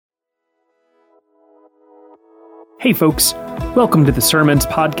Hey folks, welcome to the Sermons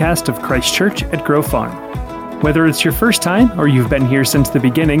podcast of Christ Church at Grove Farm. Whether it's your first time or you've been here since the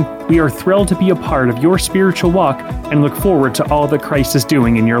beginning, we are thrilled to be a part of your spiritual walk and look forward to all that Christ is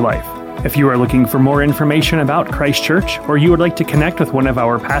doing in your life. If you are looking for more information about Christ Church or you would like to connect with one of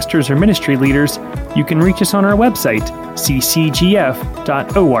our pastors or ministry leaders, you can reach us on our website,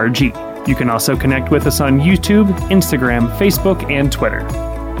 ccgf.org. You can also connect with us on YouTube, Instagram, Facebook, and Twitter.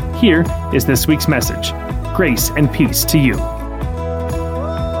 Here is this week's message. Grace and peace to you. Let's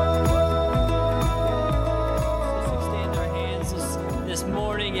extend our hands this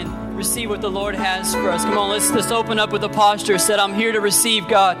morning and receive what the Lord has for us. Come on, let's open up with a posture. Said, I'm here to receive,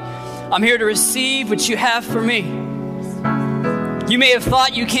 God. I'm here to receive what you have for me. You may have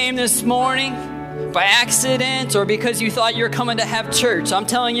thought you came this morning by accident or because you thought you were coming to have church. I'm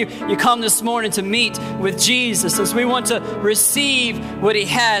telling you, you come this morning to meet with Jesus as we want to receive what he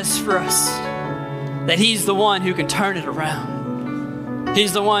has for us. That he's the one who can turn it around.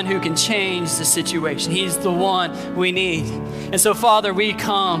 He's the one who can change the situation. He's the one we need. And so, Father, we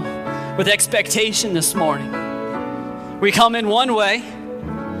come with expectation this morning. We come in one way.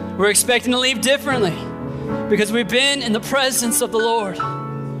 We're expecting to leave differently because we've been in the presence of the Lord.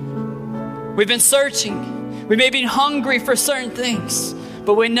 We've been searching. We may be hungry for certain things,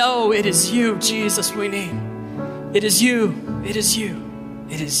 but we know it is you, Jesus, we need. It is you. It is you.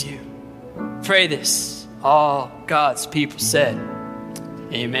 It is you. Pray this. All God's people said,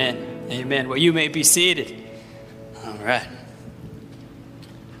 amen. Amen. Well, you may be seated. All right.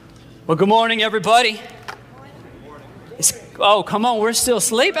 Well, good morning, everybody. Oh, come on. We're still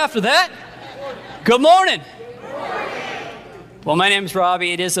asleep after that. Good morning. Well, my name is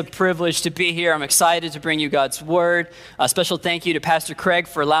Robbie. It is a privilege to be here. I'm excited to bring you God's word. A special thank you to Pastor Craig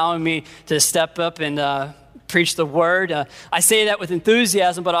for allowing me to step up and preach the word. I say that with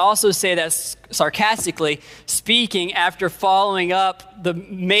enthusiasm, but I also say that sarcastically, speaking after following up the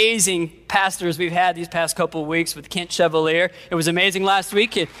amazing pastors we've had these past couple of weeks with Kent Chevalier. It was amazing last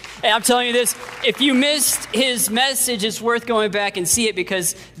week. And I'm telling you this, if you missed his message, it's worth going back and see it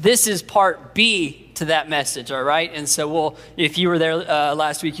because this is part B to that message, all right? And so if you were there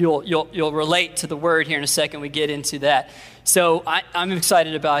last week, you'll relate to the word here in a second. We get into that. So I'm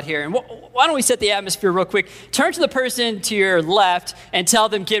excited about here. And why don't we set the atmosphere real quick? Turn to the person to your left and tell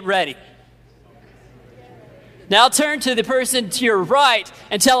them, get ready. Now turn to the person to your right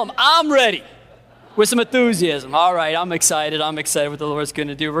and tell them, I'm ready, with some enthusiasm. All right, I'm excited. I'm excited what the Lord's going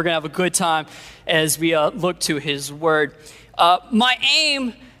to do. We're going to have a good time as we look to his word. My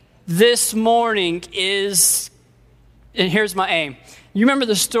aim this morning is, and here's my aim. You remember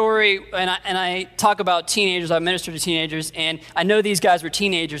the story, and I talk about teenagers, I minister to teenagers, and I know these guys were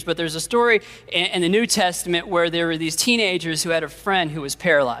teenagers, but there's a story in the New Testament where there were these teenagers who had a friend who was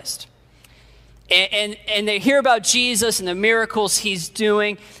paralyzed. And they hear about Jesus and the miracles he's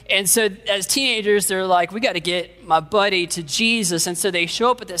doing, and so as teenagers, they're like, we got to get my buddy to Jesus, and so they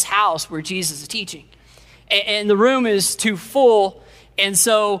show up at this house where Jesus is teaching. And the room is too full, and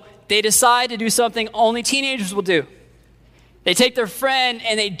so they decide to do something only teenagers will do. They take their friend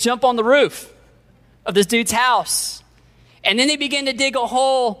and they jump on the roof of this dude's house. And then they begin to dig a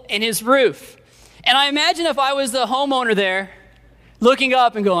hole in his roof. And I imagine if I was the homeowner there, looking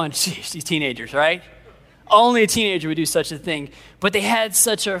up and going, geez, these teenagers, right? Only a teenager would do such a thing. But they had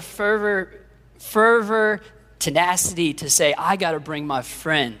such a fervor, tenacity to say, I got to bring my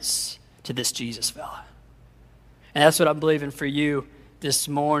friends to this Jesus fella. And that's what I'm believing for you this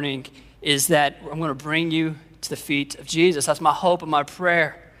morning, is that I'm going to bring you to the feet of Jesus. That's my hope and my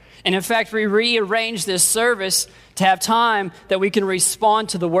prayer. And in fact, we rearranged this service to have time that we can respond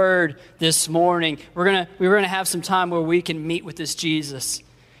to the word this morning. We're gonna have some time where we can meet with this Jesus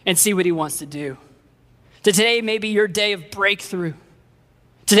and see what he wants to do. Today may be your day of breakthrough.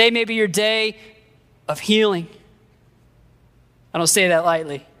 Today may be your day of healing. I don't say that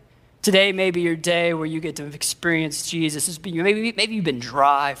lightly. Today may be your day where you get to experience Jesus. Maybe you've been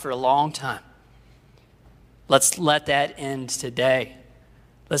dry for a long time. Let's let that end today.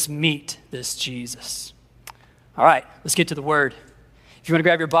 Let's meet this Jesus. All right, let's get to the word. If you want to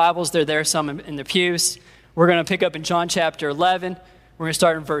grab your Bibles, they're there, some in the pews. We're going to pick up in John chapter 11. We're going to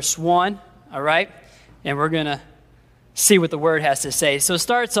start in verse 1, all right? And we're going to see what the word has to say. So it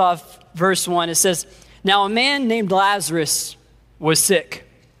starts off, verse 1. It says, now a man named Lazarus was sick.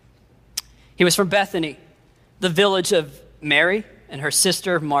 He was from Bethany, the village of Mary and her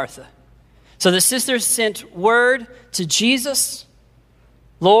sister Martha. So the sisters sent word to Jesus,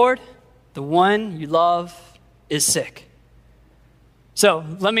 Lord, the one you love is sick. So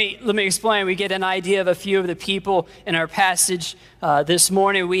let me explain. We get an idea of a few of the people in our passage this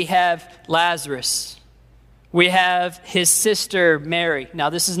morning. We have Lazarus, We have his sister, Mary. Now,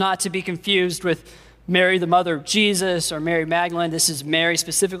 this is not to be confused with Mary, the mother of Jesus, or Mary Magdalene. This is Mary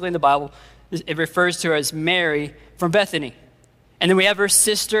specifically in the Bible. It refers to her as Mary from Bethany. And then we have her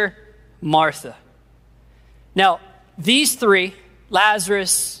sister, Martha. Now, these three,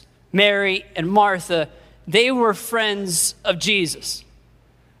 Lazarus, Mary, and Martha, they were friends of Jesus.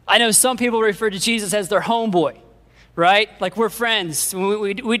 I know some people refer to Jesus as their homeboy, right? Like, we're friends.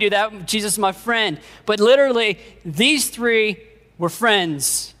 We do that. Jesus is my friend. But literally, these three were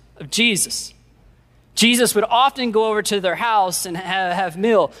friends of Jesus. Jesus would often go over to their house and have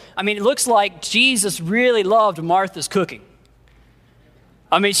meal. I mean, it looks like Jesus really loved Martha's cooking.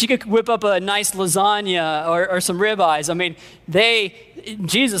 I mean, she could whip up a nice lasagna or some ribeyes. I mean,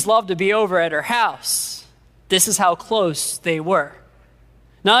 Jesus loved to be over at her house. This is how close they were.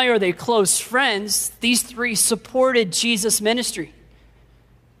 Not only are they close friends, these three supported Jesus' ministry.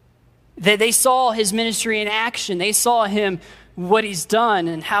 They saw his ministry in action. They saw him, what he's done,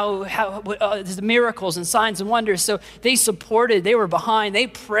 and how the miracles and signs and wonders. So they supported, they were behind, they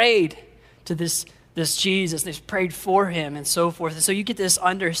prayed to this Jesus. They prayed for him and so forth. And so you get this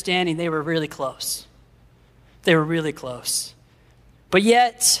understanding they were really close. They were really close. But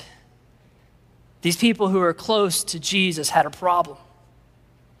yet, these people who are close to Jesus had a problem.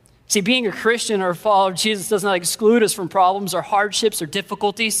 See, being a Christian or a follower of Jesus does not exclude us from problems or hardships or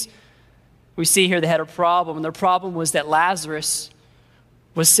difficulties. We see here they had a problem, and their problem was that Lazarus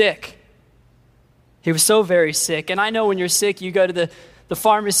was sick. He was so very sick. And I know when you're sick, you go to the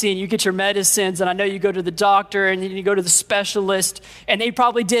pharmacy and you get your medicines, and I know you go to the doctor and then you go to the specialist, and they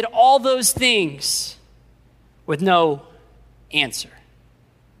probably did all those things with no answer.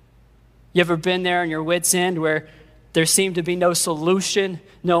 You ever been there on your wit's end where there seemed to be no solution,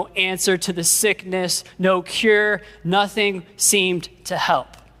 no answer to the sickness, no cure, nothing seemed to help?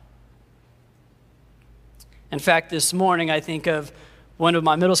 In fact, this morning I think of one of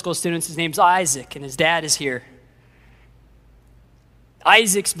my middle school students. His name's Isaac, and his dad is here.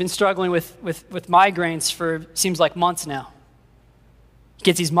 Isaac's been struggling with migraines for, seems like, months now. He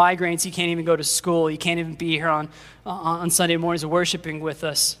gets these migraines. He can't even go to school. He can't even be here on Sunday mornings worshiping with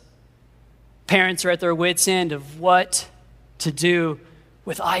us. Parents are at their wits' end of what to do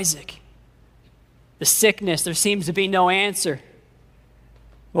with Isaac. The sickness, there seems to be no answer.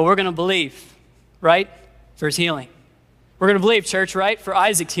 Well, we're going to believe, right, for his healing. We're going to believe, church, right, for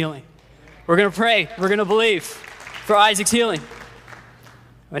Isaac's healing. We're going to pray. We're going to believe for Isaac's healing.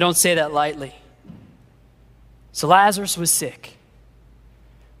 I don't say that lightly. So Lazarus was sick.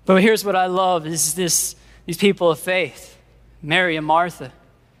 But here's what I love is these people of faith, Mary and Martha.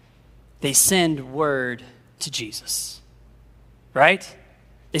 They send word to Jesus, right?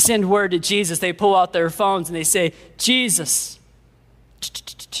 They send word to Jesus. They pull out their phones and they say, Jesus,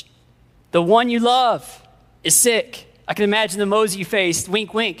 the one you love is sick. I can imagine the Mosey face,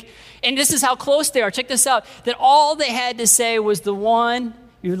 wink, wink. And this is how close they are. Check this out. That all they had to say was the one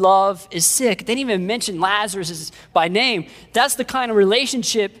you love is sick. They didn't even mention Lazarus by name. That's the kind of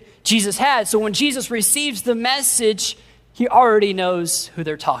relationship Jesus had. So when Jesus receives the message, he already knows who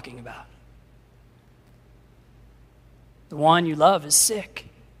they're talking about. The one you love is sick.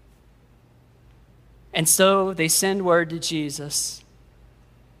 And so they send word to Jesus,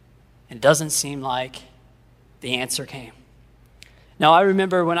 and it doesn't seem like the answer came. Now, I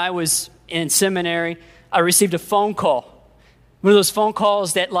remember when I was in seminary, I received a phone call. One of those phone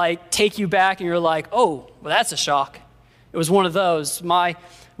calls that take you back and you're like, oh, well, that's a shock. It was one of those.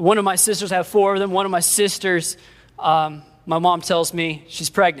 One of my sisters, I have four of them. One of my sisters, my mom tells me she's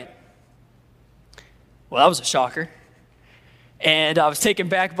pregnant. Well, that was a shocker. And I was taken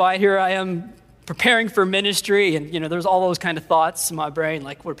back by it. Here I am preparing for ministry, and there's all those kind of thoughts in my brain,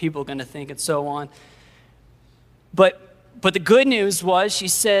 like what are people going to think and so on. But the good news was, she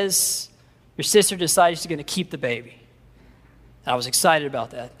says, your sister decided she's going to keep the baby. And I was excited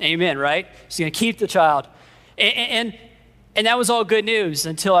about that. Amen, right? She's going to keep the child. And that was all good news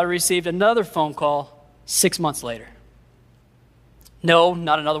until I received another phone call 6 months later. No,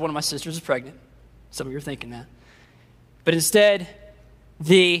 not another one of my sisters is pregnant. Some of you are thinking that. But instead,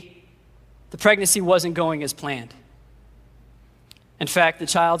 the pregnancy wasn't going as planned. In fact, the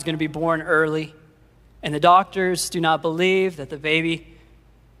child's going to be born early, and the doctors do not believe that the baby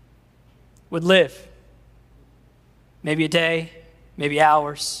would live. Maybe a day, maybe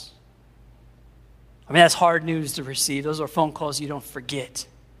hours. I mean, that's hard news to receive. Those are phone calls you don't forget.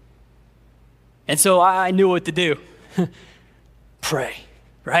 And so I knew what to do. Pray,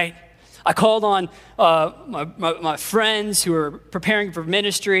 right? I called on my friends who were preparing for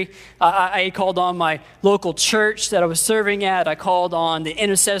ministry. I called on my local church that I was serving at. I called on the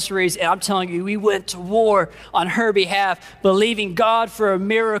intercessories, and I'm telling you, we went to war on her behalf, believing God for a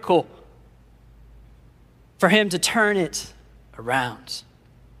miracle, for him to turn it around.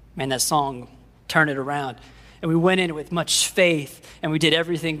 Man, that song, Turn It Around. And we went in with much faith, and we did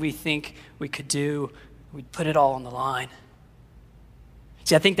everything we think we could do. We put it all on the line.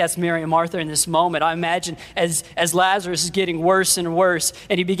 See, I think that's Mary and Martha in this moment. I imagine as Lazarus is getting worse and worse,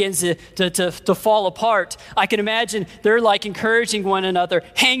 and he begins to fall apart, I can imagine they're like encouraging one another.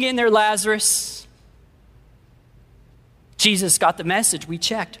 Hang in there, Lazarus. Jesus got the message. We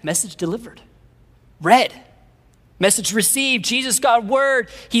checked. Message delivered. Read. Message received. Jesus got word.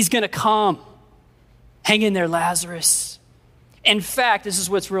 He's going to come. Hang in there, Lazarus. In fact, this is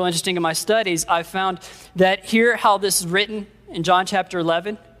what's real interesting in my studies. I found that here how this is written in John chapter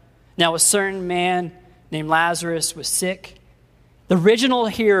 11. Now a certain man named Lazarus was sick. The original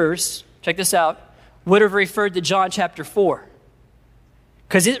hearers, check this out, would have referred to John chapter 4.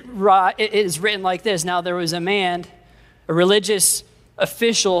 Because it is written like this. Now there was a man, a religious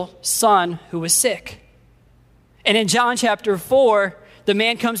official son who was sick. And in John chapter 4, the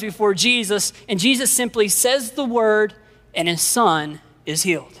man comes before Jesus, and Jesus simply says the word, and his son is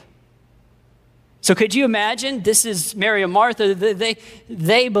healed. So could you imagine? This is Mary and Martha.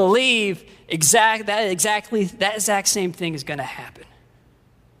 They believe that exact same thing is going to happen.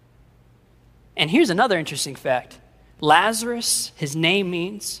 And here's another interesting fact. Lazarus, his name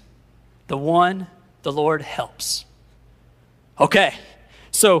means the one the Lord helps. Okay,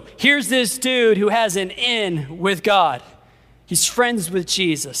 so here's this dude who has an in with God. He's friends with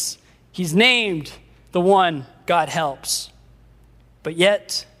Jesus. He's named the one God helps. But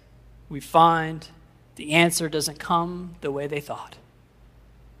yet, we find the answer doesn't come the way they thought.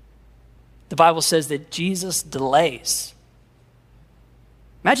 The Bible says that Jesus delays.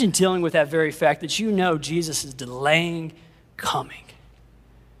 Imagine dealing with that very fact that you know Jesus is delaying coming.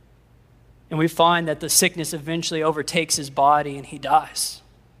 And we find that the sickness eventually overtakes his body and he dies.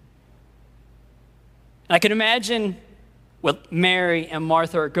 And I can imagine what Mary and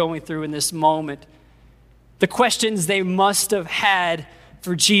Martha are going through in this moment. The questions they must have had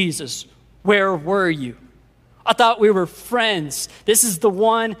for Jesus. Where were you? I thought we were friends. This is the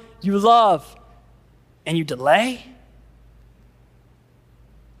one you love. And you delay?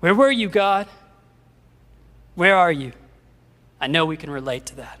 Where were you, God? Where are you? I know we can relate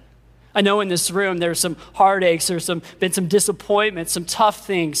to that. I know in this room there's some heartaches, there's been some disappointments, some tough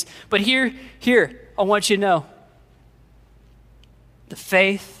things. But here, I want you to know the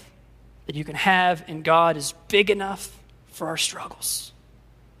faith that you can have in God is big enough for our struggles.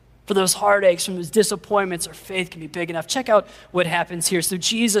 For those heartaches, from those disappointments, our faith can be big enough. Check out what happens here. So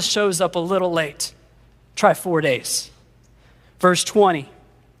Jesus shows up a little late. Try 4 days. Verse 20.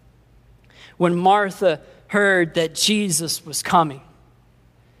 When Martha heard that Jesus was coming,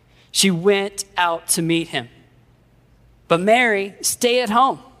 she went out to meet him. But Mary stayed at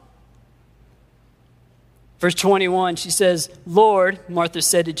home. Verse 21, she says, Lord, Martha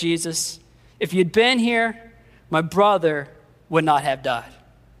said to Jesus, if you'd been here, my brother would not have died.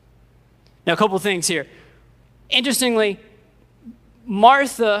 Now, a couple of things here. Interestingly,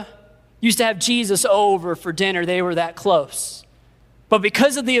 Martha used to have Jesus over for dinner. They were that close. But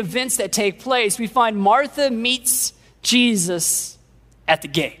because of the events that take place, we find Martha meets Jesus at the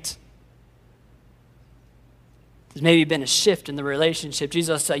gate. There's maybe been a shift in the relationship.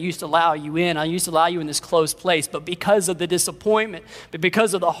 Jesus, I used to allow you in. I used to allow you in this close place. But because of the disappointment, but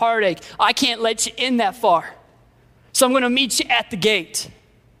because of the heartache, I can't let you in that far. So I'm going to meet you at the gate.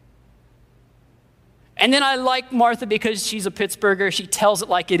 And then I like Martha because she's a Pittsburgher. She tells it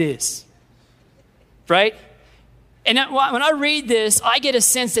like it is. Right? And when I read this, I get a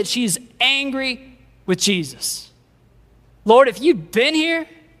sense that she's angry with Jesus. Lord, if you'd been here,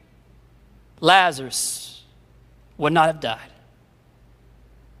 Lazarus would not have died.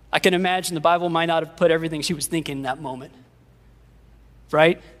 I can imagine the Bible might not have put everything she was thinking in that moment.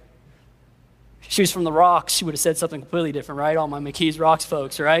 Right? If she was from the Rocks, she would have said something completely different, right? All my McKees Rocks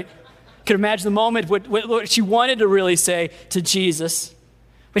folks, right? Could imagine the moment, what she wanted to really say to Jesus.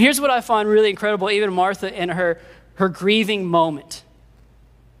 But here's what I find really incredible, even Martha in her grieving moment.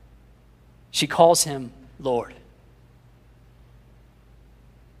 She calls him Lord.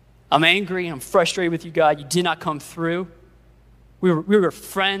 I'm angry, I'm frustrated with you, God. You did not come through. We were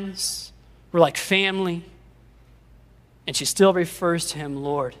friends. We're like family. And she still refers to him,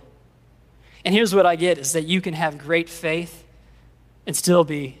 Lord. And here's what I get, is that you can have great faith and still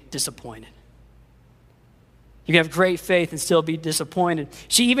be disappointed. You can have great faith and still be disappointed.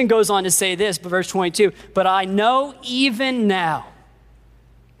 She even goes on to say this, verse 22, but I know even now,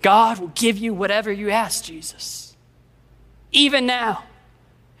 God will give you whatever you ask, Jesus. Even now,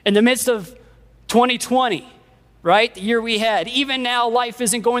 in the midst of 2020, right? The year we had. Even now, life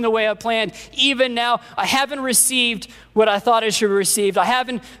isn't going the way I planned. Even now, I haven't received what I thought I should have received. I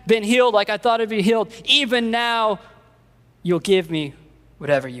haven't been healed like I thought I'd be healed. Even now, you'll give me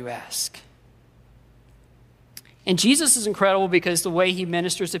whatever you ask. And Jesus is incredible because the way he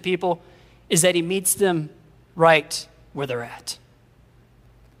ministers to people is that he meets them right where they're at.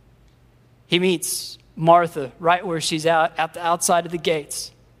 He meets Martha right where she's out at the outside of the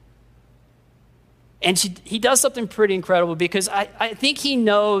gates. And he does something pretty incredible because I think he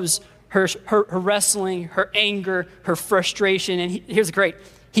knows her wrestling, her anger, her frustration. And here's great,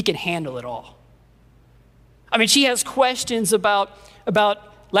 he can handle it all. I mean, she has questions about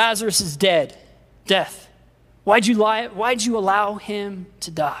Lazarus' death. Why'd you lie? Why'd you allow him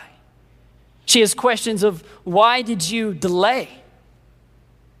to die? She has questions of why did you delay?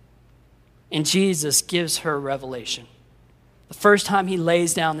 And Jesus gives her revelation. The first time he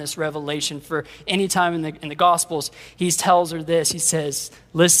lays down this revelation for any time in the Gospels, he tells her this. He says,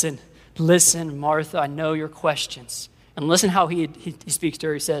 listen, Martha, I know your questions. And listen how he speaks to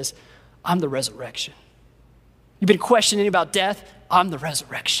her. He says, I'm the resurrection. You've been questioning about death. I'm the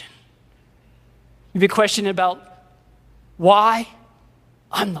resurrection. You've been questioning about why?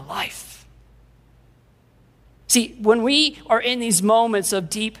 I'm the life. See, when we are in these moments of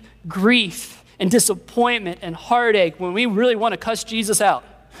deep grief and disappointment and heartache, when we really want to cuss Jesus out,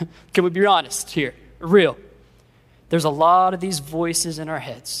 can we be honest here? Real. There's a lot of these voices in our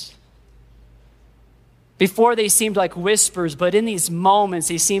heads. Before they seemed like whispers, but in these moments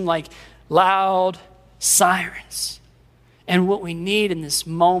they seem like loud sirens. And what we need in this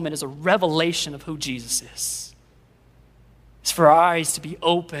moment is a revelation of who Jesus is. It's for our eyes to be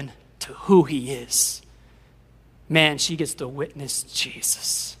open to who he is. Man, she gets to witness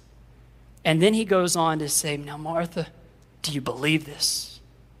Jesus. And then he goes on to say, now, Martha, do you believe this?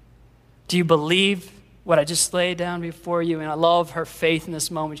 Do you believe what I just laid down before you? And I love her faith in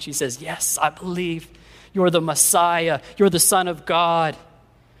this moment. She says, yes, I believe you're the Messiah. You're the Son of God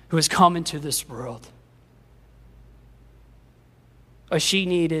who has come into this world. But she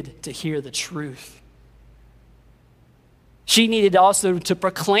needed to hear the truth. She needed also to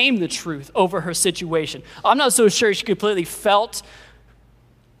proclaim the truth over her situation. I'm not so sure she completely felt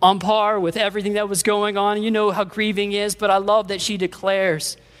on par with everything that was going on. You know how grieving is, but I love that she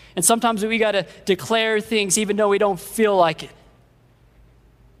declares. And sometimes we got to declare things even though we don't feel like it.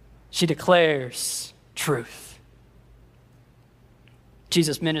 She declares truth.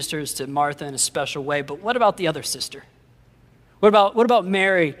 Jesus ministers to Martha in a special way, but what about the other sister? What about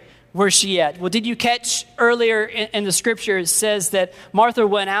Mary? Where's she at? Well, did you catch earlier in the scripture, it says that Martha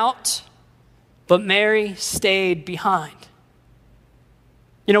went out, but Mary stayed behind.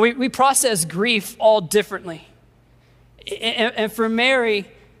 You know, we process grief all differently. And for Mary,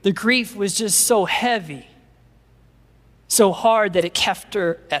 the grief was just so heavy, so hard that it kept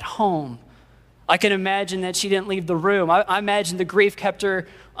her at home. I can imagine that she didn't leave the room. I imagine the grief kept her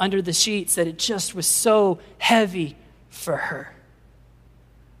under the sheets, that it just was so heavy for her.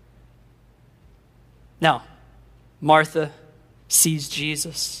 Now, Martha sees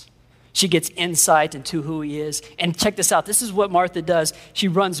Jesus. She gets insight into who he is. And check this out. This is what Martha does. She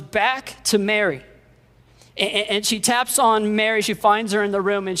runs back to Mary. And she taps on Mary. She finds her in the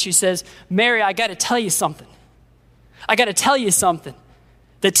room and she says, Mary, I got to tell you something. I got to tell you something.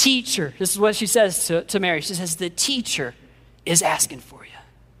 The teacher, this is what she says to Mary. She says, the teacher is asking for you.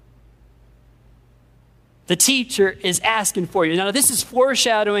 The teacher is asking for you. Now, this is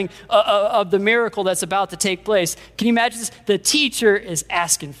foreshadowing of the miracle that's about to take place. Can you imagine this? The teacher is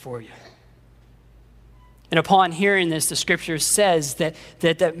asking for you. And upon hearing this, the scripture says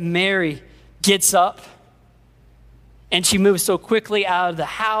that Mary gets up and she moves so quickly out of the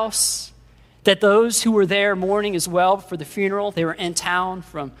house that those who were there mourning as well for the funeral, they were in town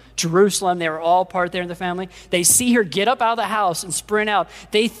from Jerusalem. They were all part there in the family. They see her get up out of the house and sprint out.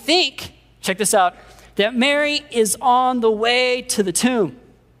 They think, check this out, that Mary is on the way to the tomb.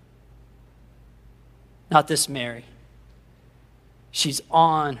 Not this Mary. She's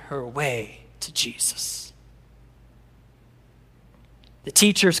on her way to Jesus. The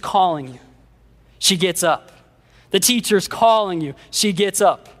teacher's calling you. She gets up. The teacher's calling you. She gets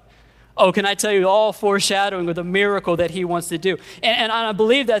up. Oh, can I tell you, all foreshadowing of the miracle that he wants to do. And I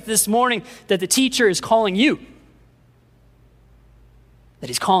believe that this morning that the teacher is calling you. That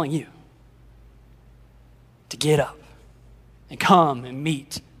he's calling you to get up and come and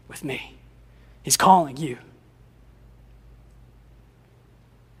meet with me. He's calling you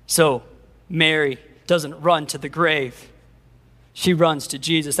So Mary doesn't run to the grave. She runs to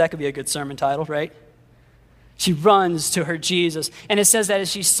Jesus. That could be a good sermon title, right? She runs to her Jesus. And it says that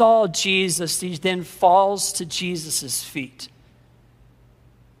as she saw Jesus, she then falls to Jesus' feet.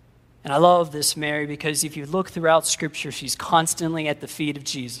 And I love this Mary because if you look throughout Scripture, she's constantly at the feet of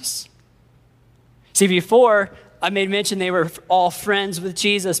Jesus. See, before I made mention they were all friends with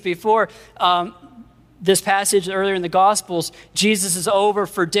Jesus. Before this passage earlier in the Gospels, Jesus is over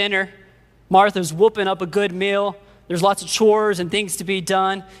for dinner. Martha's whooping up a good meal. There's lots of chores and things to be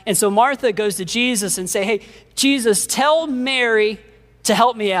done. And so Martha goes to Jesus and say, hey, Jesus, tell Mary to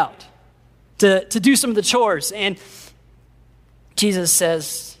help me out, to do some of the chores. And Jesus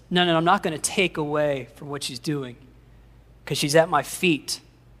says, no, I'm not going to take away from what she's doing because she's at my feet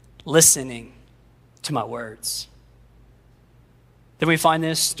listening to my words. Then we find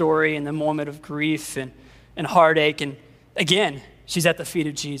this story in the moment of grief and heartache. And again, she's at the feet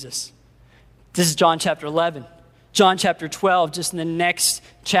of Jesus. This is John chapter 11. John chapter 12, just in the next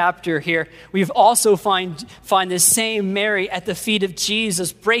chapter here, we also find this same Mary at the feet of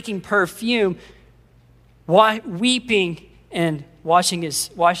Jesus, breaking perfume, weeping and washing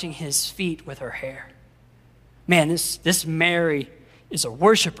his feet with her hair. Man, this Mary is a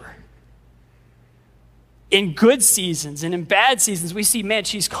worshiper. In good seasons and in bad seasons, we see, man,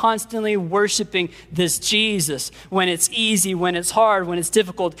 she's constantly worshiping this Jesus. When it's easy, when it's hard, when it's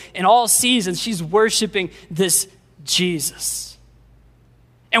difficult, in all seasons, she's worshiping this Jesus.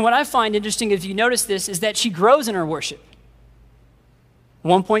 And what I find interesting, if you notice this, is that she grows in her worship. At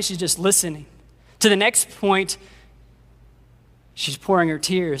one point, she's just listening. To the next point, she's pouring her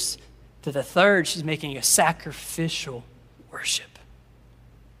tears. To the third, she's making a sacrificial worship.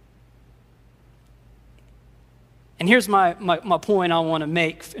 And here's my point I want to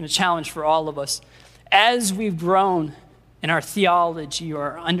make, and a challenge for all of us. As we've grown in our theology or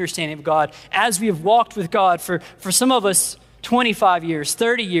our understanding of God, as we have walked with God for some of us 25 years,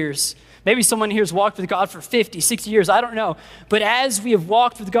 30 years, maybe someone here has walked with God for 50, 60 years, I don't know. But as we have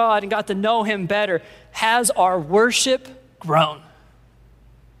walked with God and got to know him better, has our worship grown?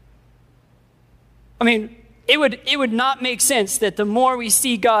 I mean, it would not make sense that the more we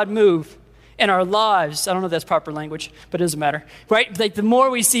see God move in our lives, I don't know if that's proper language, but it doesn't matter, right? Like the more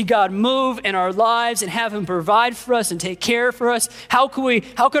we see God move in our lives and have him provide for us and take care for us, how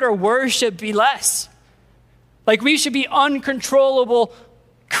could our worship be less? Like we should be uncontrollable,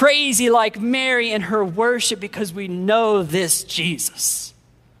 crazy like Mary in her worship because we know this Jesus.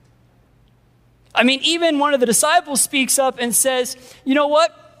 I mean, even one of the disciples speaks up and says, you know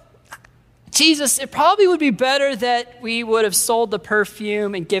what? Jesus, it probably would be better that we would have sold the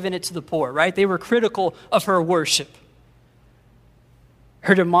perfume and given it to the poor, right? They were critical of her worship.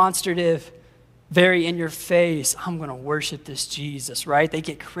 Her demonstrative, very in your face, I'm going to worship this Jesus, right? They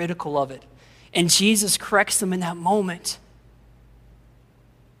get critical of it. And Jesus corrects them in that moment.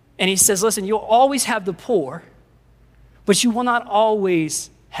 And he says, listen, you'll always have the poor, but you will not always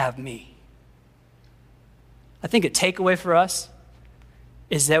have me. I think a takeaway for us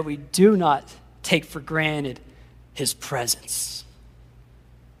is that we do not take for granted his presence.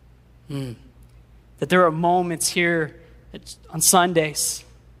 That there are moments here on Sundays,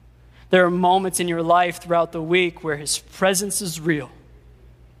 there are moments in your life throughout the week where his presence is real,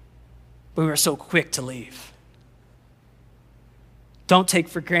 but we are so quick to leave. Don't take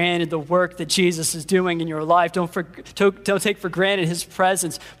for granted the work that Jesus is doing in your life. Don't take for granted his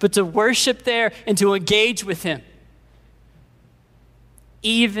presence, but to worship there and to engage with him.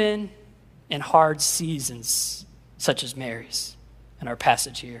 Even in hard seasons, such as Mary's in our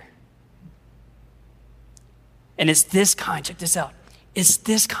passage here. And it's this kind, check this out, it's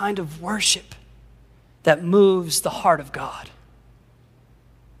this kind of worship that moves the heart of God.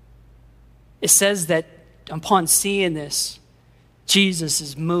 It says that upon seeing this, Jesus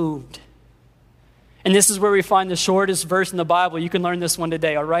is moved. And this is where we find the shortest verse in the Bible. You can learn this one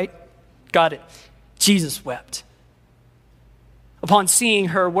today, all right? Got it. Jesus wept. Upon seeing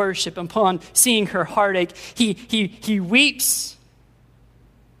her worship, upon seeing her heartache, he weeps.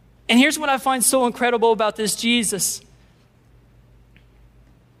 And here's what I find so incredible about this Jesus,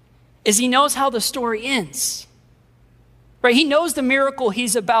 is he knows how the story ends. Right? He knows the miracle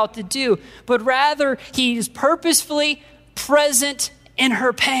he's about to do, but rather he's purposefully present in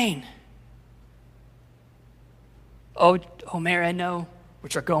her pain. Oh, Mary, I know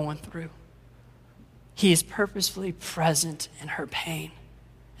what you're going through. He is purposefully present in her pain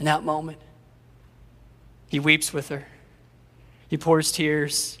in that moment. He weeps with her. He pours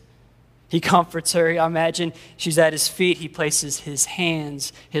tears. He comforts her. I imagine she's at his feet. He places his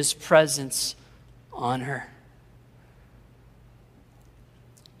hands, his presence on her.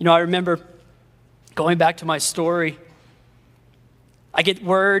 I remember going back to my story. I get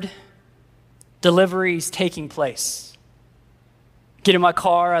word, deliveries taking place. Get in my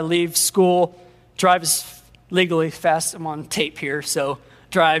car, I leave school, drive as legally fast. I'm on tape here, so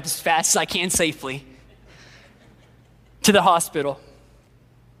drive as fast as I can safely to the hospital.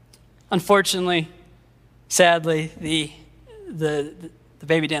 Unfortunately, sadly, the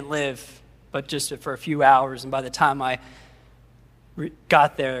baby didn't live, but just for a few hours, and by the time I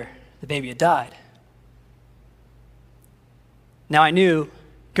got there, the baby had died. Now I knew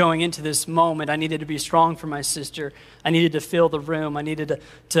going into this moment, I needed to be strong for my sister. I needed to fill the room. I needed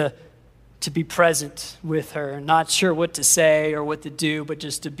to be present with her. Not sure what to say or what to do, but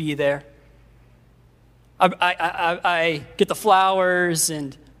just to be there. I get the flowers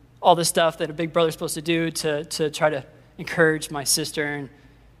and all the stuff that a big brother's supposed to do to try to encourage my sister, and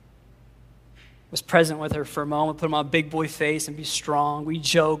was present with her for a moment, put on my big boy face and be strong. We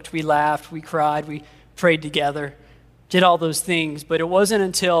joked, we laughed, we cried, we prayed together, did all those things. But it wasn't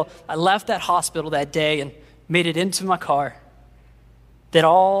until I left that hospital that day and made it into my car that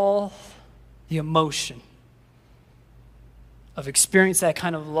all the emotion of experiencing that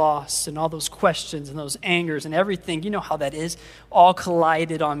kind of loss and all those questions and those angers and everything, you know how that is, all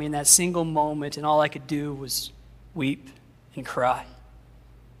collided on me in that single moment, and all I could do was weep and cry.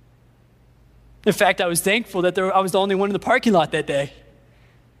 In fact, I was thankful that I was the only one in the parking lot that day.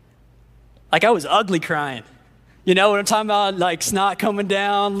 Like, I was ugly crying. You know what I'm talking about? Like snot coming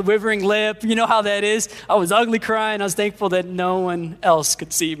down, quivering lip. You know how that is? I was ugly crying. I was thankful that no one else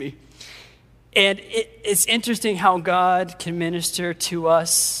could see me. And it's interesting how God can minister to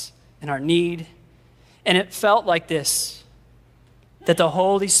us in our need. And it felt like this, that the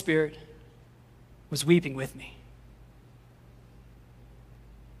Holy Spirit was weeping with me.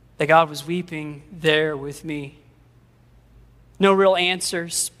 That God was weeping there with me. No real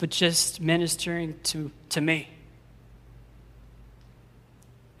answers, but just ministering to me.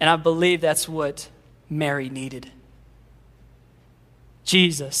 And I believe that's what Mary needed.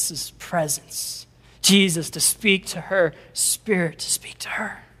 Jesus' presence. Jesus to speak to her, Spirit to speak to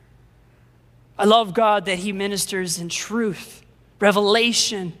her. I love God that he ministers in truth,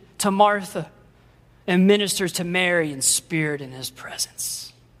 revelation to Martha, and ministers to Mary in spirit in his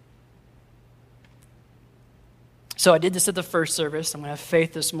presence. So I did this at the first service. I'm going to have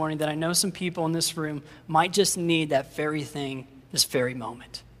faith this morning that I know some people in this room might just need that very thing this very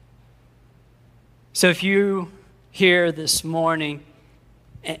moment. So if you here this morning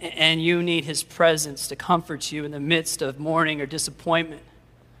and you need his presence to comfort you in the midst of mourning or disappointment,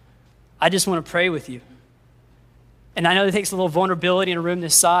 I just want to pray with you. And I know it takes a little vulnerability in a room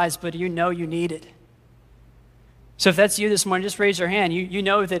this size, but you know you need it. So if that's you this morning, just raise your hand. You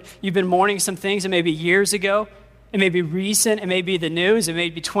know that you've been mourning some things that maybe years ago. It may be recent, it may be the news, it may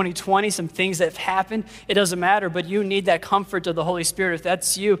be 2020, some things that have happened. It doesn't matter, but you need that comfort of the Holy Spirit. If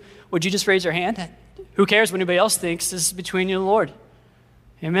that's you, would you just raise your hand? Who cares what anybody else thinks? This is between you and the Lord.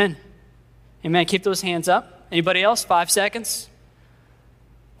 Amen. Amen. Keep those hands up. Anybody else? 5 seconds.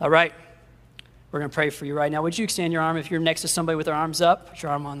 All right. We're going to pray for you right now. Would you extend your arm? If you're next to somebody with their arms up, put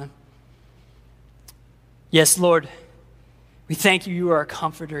your arm on them. Yes, Lord. We thank you. You are a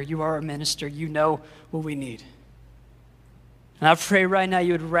comforter. You are a minister. You know what we need. And I pray right now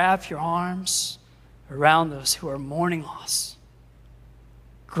you would wrap your arms around those who are mourning loss.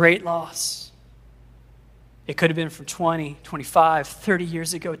 Great loss. It could have been from 20, 25, 30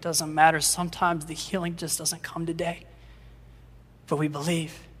 years ago. It doesn't matter. Sometimes the healing just doesn't come today. But we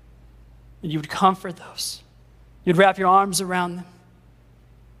believe that you would comfort those. You'd wrap your arms around them.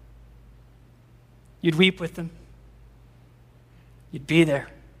 You'd weep with them. You'd be there.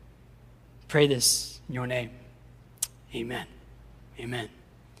 Pray this in your name. Amen. Amen.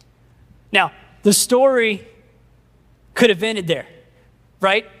 Now, the story could have ended there,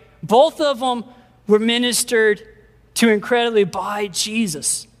 right? Both of them were ministered to incredibly by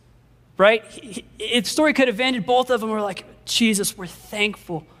Jesus, right? The story could have ended. Both of them were like, Jesus, we're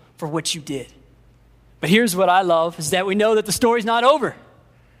thankful for what you did. But here's what I love, is that we know that the story's not over.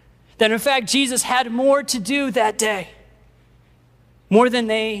 That in fact, Jesus had more to do that day, more than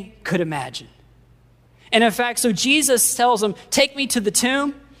they could imagine. And in fact, so Jesus tells them, take me to the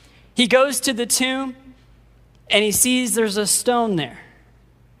tomb. He goes to the tomb and he sees there's a stone there.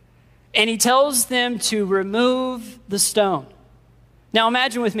 And he tells them to remove the stone. Now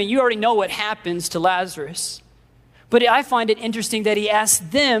imagine with me, you already know what happens to Lazarus. But I find it interesting that he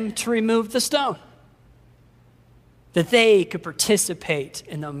asked them to remove the stone, that they could participate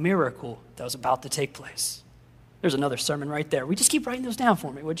in the miracle that was about to take place. There's another sermon right there. We just keep writing those down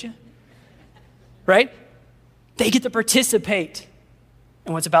for me, would you? Right? They get to participate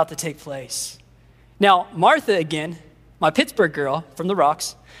and what's about to take place. Now, Martha, again, my Pittsburgh girl from the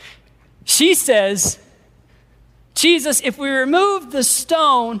Rocks, she says, Jesus, if we remove the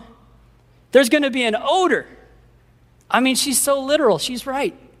stone, there's going to be an odor. I mean, she's so literal. She's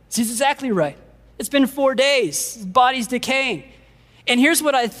right. She's exactly right. It's been 4 days. His body's decaying. And here's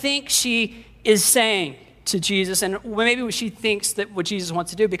what I think she is saying to Jesus, and maybe what she thinks that what Jesus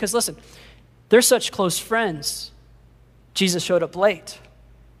wants to do, because listen, they're such close friends. Jesus showed up late.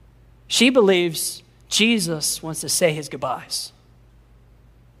 She believes Jesus wants to say his goodbyes.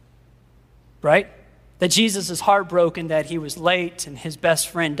 Right? That Jesus is heartbroken that he was late and his best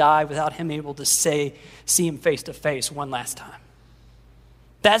friend died without him able to see him face to face one last time.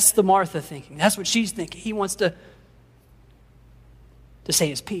 That's the Martha thinking. That's what she's thinking. He wants to say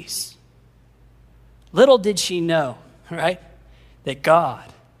his piece. Little did she know, right, that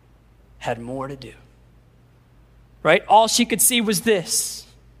God had more to do. Right? All she could see was this.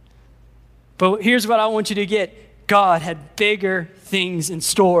 But here's what I want you to get. God had bigger things in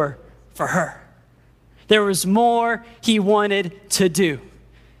store for her. There was more he wanted to do.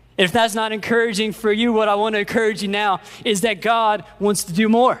 And if that's not encouraging for you, what I want to encourage you now is that God wants to do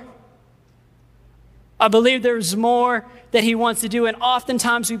more. I believe there's more that he wants to do, and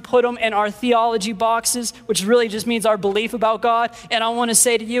oftentimes we put them in our theology boxes, which really just means our belief about God. And I want to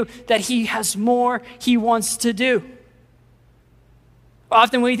say to you that he has more he wants to do.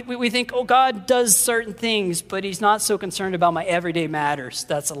 Often we think, oh, God does certain things, but he's not so concerned about my everyday matters.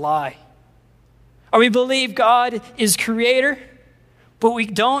 That's a lie. Or we believe God is creator, but we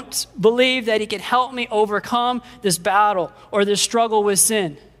don't believe that he can help me overcome this battle or this struggle with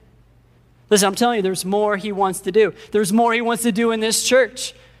sin. Listen, I'm telling you, there's more he wants to do. There's more he wants to do in this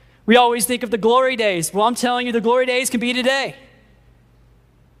church. We always think of the glory days. Well, I'm telling you, the glory days can be today.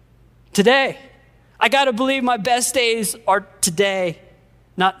 Today. I got to believe my best days are today,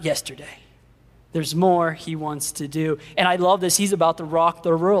 not yesterday. There's more he wants to do. And I love this. He's about to rock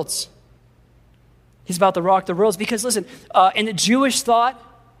the worlds. He's about to rock the worlds because, listen, in the Jewish thought,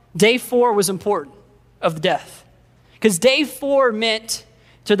 day 4 was important of the death. Because day 4 meant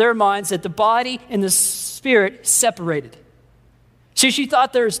to their minds that the body and the spirit separated. So she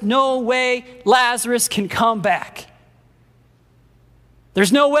thought there's no way Lazarus can come back.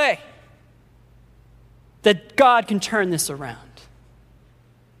 There's no way that God can turn this around.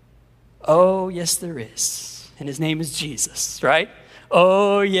 Oh, yes, there is. And his name is Jesus, right?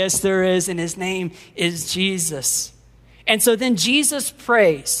 Oh, yes, there is. And his name is Jesus. And so then Jesus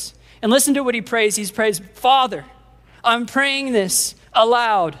prays. And listen to what he prays. He prays, Father, I'm praying this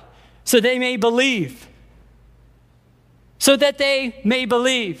aloud so they may believe. So that they may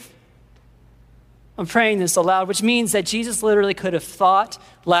believe. I'm praying this aloud, which means that Jesus literally could have thought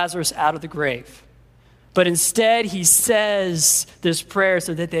Lazarus out of the grave. But instead, he says this prayer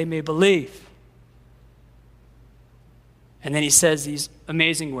so that they may believe. And then he says these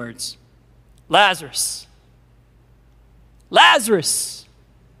amazing words. Lazarus. Lazarus.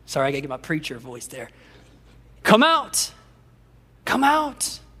 Sorry, I got to get my preacher voice there. Come out. Come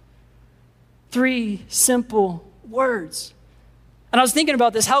out. 3 simple words. And I was thinking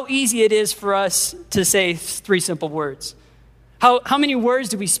about this, how easy it is for us to say 3 simple words. How many words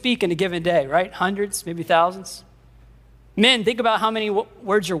do we speak in a given day, right? Hundreds, maybe thousands. Men, think about how many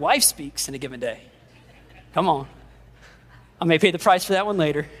words your wife speaks in a given day. Come on. I may pay the price for that one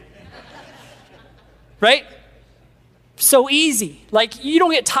later. Right? So easy. Like, you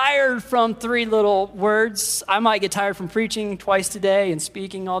don't get tired from 3 little words. I might get tired from preaching twice today and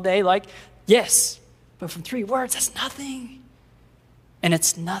speaking all day. Like, yes, but from 3 words, that's nothing. And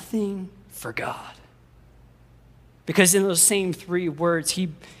it's nothing for God. Because in those same 3 words, he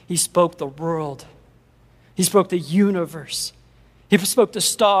spoke the world. He spoke the universe. He spoke the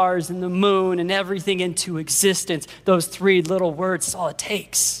stars and the moon and everything into existence. Those 3 little words is all it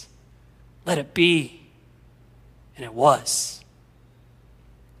takes. Let it be. And it was.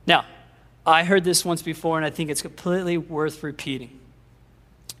 Now, I heard this once before, and I think it's completely worth repeating.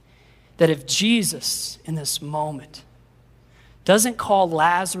 That if Jesus, in this moment, doesn't call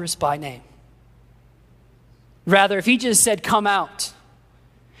Lazarus by name, rather, if he just said, come out,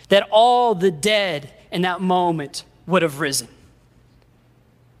 that all the dead in that moment would have risen.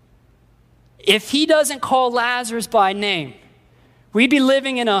 If he doesn't call Lazarus by name, we'd be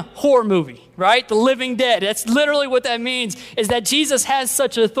living in a horror movie, right? The living dead. That's literally what that means, is that Jesus has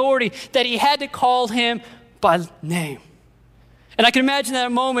such authority that he had to call him by name. And I can imagine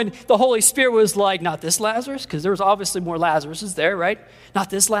that moment, the Holy Spirit was like, not this Lazarus, because there was obviously more Lazaruses there, right? Not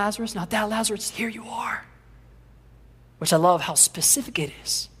this Lazarus, not that Lazarus, here you are. Which I love how specific it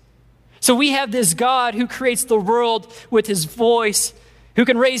is. So we have this God who creates the world with his voice, who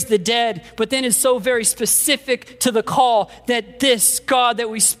can raise the dead, but then is so very specific to the call that this God that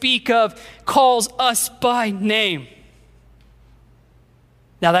we speak of calls us by name.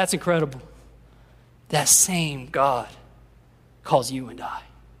 Now that's incredible. That same God calls you and I.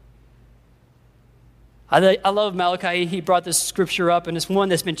 I love Malachi. He brought this scripture up, and it's one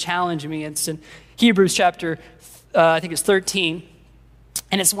that's been challenging me. It's in Hebrews chapter, I think it's 13.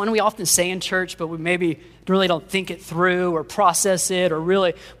 And it's one we often say in church, but we maybe really don't think it through or process it or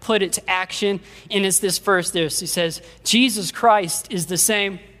really put it to action. And it's this verse there. He says, Jesus Christ is the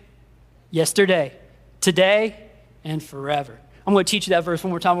same yesterday, today, and forever. I'm going to teach you that verse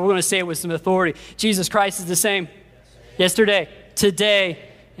one more time. We're going to say it with some authority. Jesus Christ is the same yesterday, today,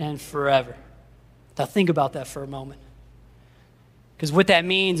 and forever. Now think about that for a moment. Because what that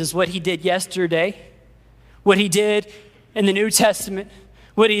means is what he did yesterday, what he did in the New Testament,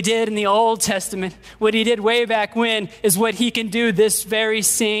 what he did in the Old Testament, what he did way back when is what he can do this very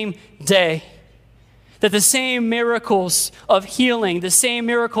same day. That the same miracles of healing, the same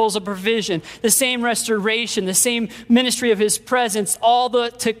miracles of provision, the same restoration, the same ministry of his presence, all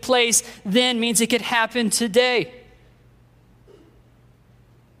that took place then means it could happen today.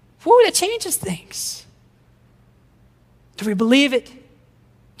 Whew, that changes things. Do we believe it?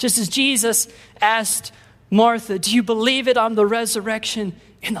 Just as Jesus asked Martha, do you believe it? I'm the resurrection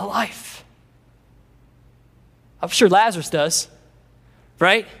and the life. I'm sure Lazarus does,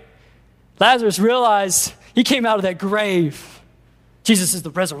 right? Lazarus realized he came out of that grave. Jesus is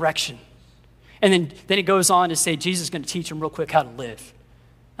the resurrection. And then he goes on to say, Jesus is going to teach him real quick how to live.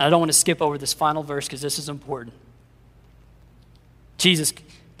 And I don't want to skip over this final verse because this is important.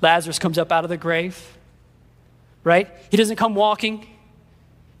 Lazarus comes up out of the grave, right? He doesn't come walking.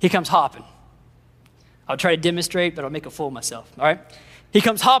 He comes hopping. I'll try to demonstrate, but I'll make a fool of myself, all right? He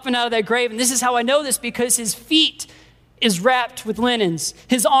comes hopping out of that grave, and this is how I know this, because his feet is wrapped with linens.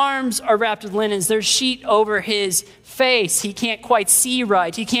 His arms are wrapped with linens. There's sheet over his face. He can't quite see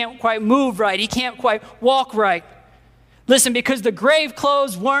right. He can't quite move right. He can't quite walk right. Listen, because the grave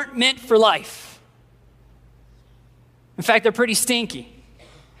clothes weren't meant for life. In fact, they're pretty stinky,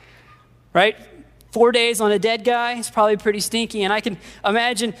 right? 4 days on a dead guy is probably pretty stinky. And I can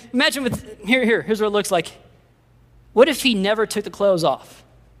imagine here's what it looks like. What if he never took the clothes off?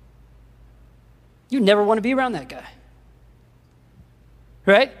 You never want to be around that guy.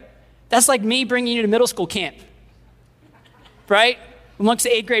 Right? That's like me bringing you to middle school camp. Right? Amongst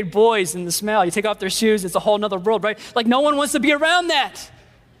the 8th grade boys and the smell. You take off their shoes, it's a whole nother world, right? Like no one wants to be around that.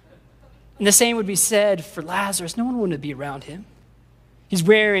 And the same would be said for Lazarus. No one wanted to be around him. He's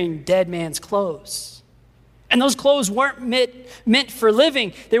wearing dead man's clothes. And those clothes weren't meant for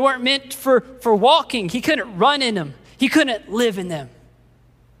living. They weren't meant for walking. He couldn't run in them. He couldn't live in them.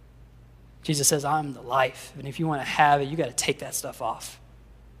 Jesus says, I'm the life. And if you want to have it, you got to take that stuff off.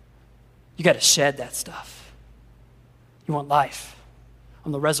 You got to shed that stuff. You want life.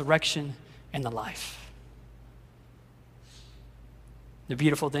 I'm the resurrection and the life. The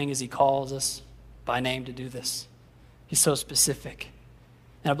beautiful thing is he calls us by name to do this. He's so specific.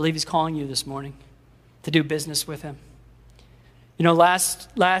 And I believe he's calling you this morning to do business with him. You know, last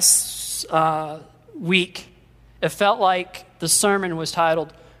week, it felt like the sermon was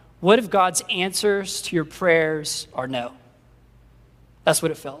titled, What if God's answers to your prayers are no? That's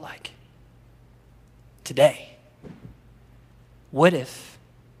what it felt like. Today, what if?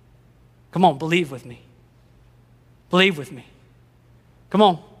 Come on, believe with me. Believe with me. Come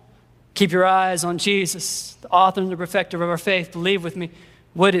on, keep your eyes on Jesus, the author and the perfecter of our faith. Believe with me.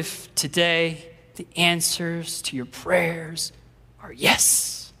 What if today the answers to your prayers are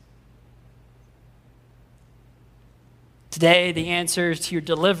yes? Today the answers to your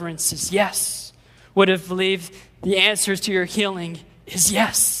deliverance is yes. What if believe the answers to your healing is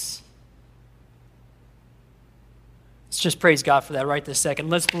yes? Let's just praise God for that right this second.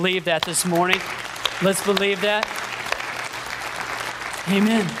 Let's believe that this morning. Let's believe that.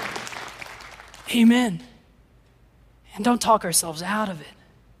 Amen. Amen. And don't talk ourselves out of it.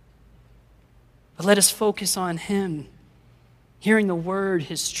 But let us focus on him, hearing the word,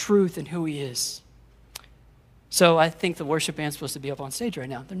 his truth, and who he is. So I think the worship band's supposed to be up on stage right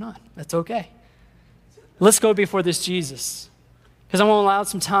now. They're not. That's okay. Let's go before this Jesus. Because I want to allow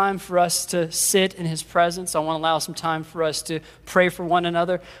some time for us to sit in his presence. I want to allow some time for us to pray for one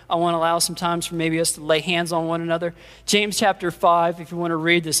another. I want to allow some time for maybe us to lay hands on one another. James chapter 5, if you want to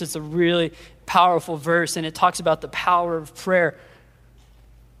read this, it's a really powerful verse, and it talks about the power of prayer.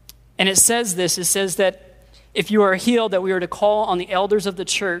 And it says this, it says that if you are healed, that we are to call on the elders of the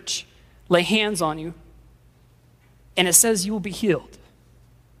church, lay hands on you, and it says you will be healed.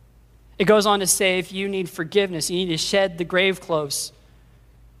 It goes on to say if you need forgiveness, you need to shed the grave clothes,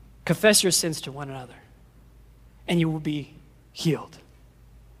 Confess your sins to one another, and you will be healed.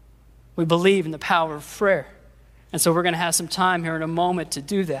 We believe in the power of prayer. And so we're going to have some time here in a moment to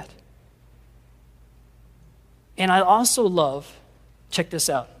do that. And I also love, check this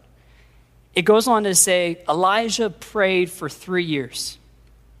out. It goes on to say, Elijah prayed for 3 years.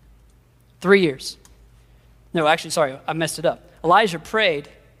 3 years. No, actually, sorry, I messed it up. Elijah prayed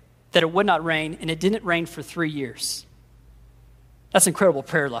that it would not rain, and it didn't rain for 3 years. That's incredible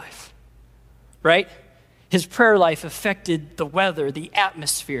prayer life, right? His prayer life affected the weather, the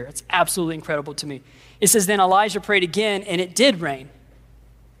atmosphere. It's absolutely incredible to me. It says, then Elijah prayed again, and it did rain.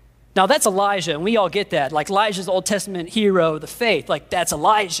 Now, that's Elijah, and we all get that. Like, Elijah's the Old Testament hero of the faith. Like, that's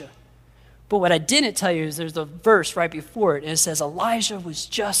Elijah. But what I didn't tell you is there's a verse right before it, and it says, Elijah was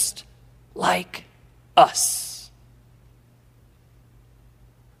just like us.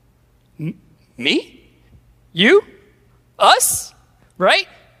 Me? You? Us? Right?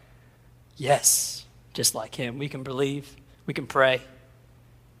 Yes. Just like him. We can believe. We can pray.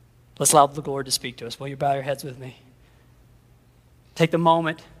 Let's allow the Lord to speak to us. Will you bow your heads with me? Take the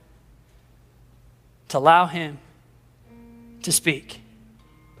moment to allow him to speak.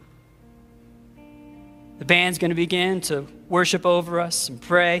 The band's going to begin to worship over us and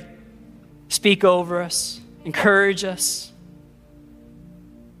pray, speak over us, encourage us,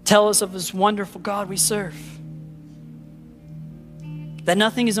 tell us of this wonderful God we serve, that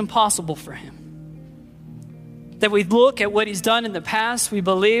nothing is impossible for him. That we look at what he's done in the past, we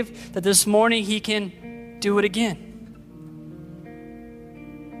believe that this morning he can do it again.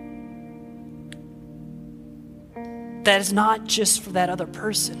 That is not just for that other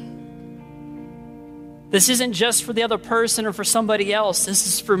person. This isn't just for the other person or for somebody else. This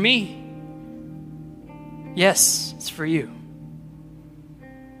is for me. Yes, it's for you.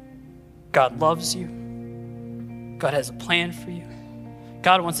 God loves you. God has a plan for you.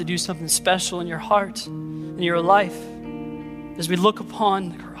 God wants to do something special in your heart, in your life. As we look upon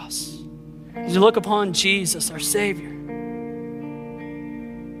the cross, as we look upon Jesus, our Savior.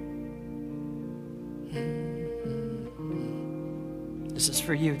 This is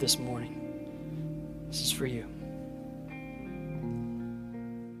for you this morning. This is for you.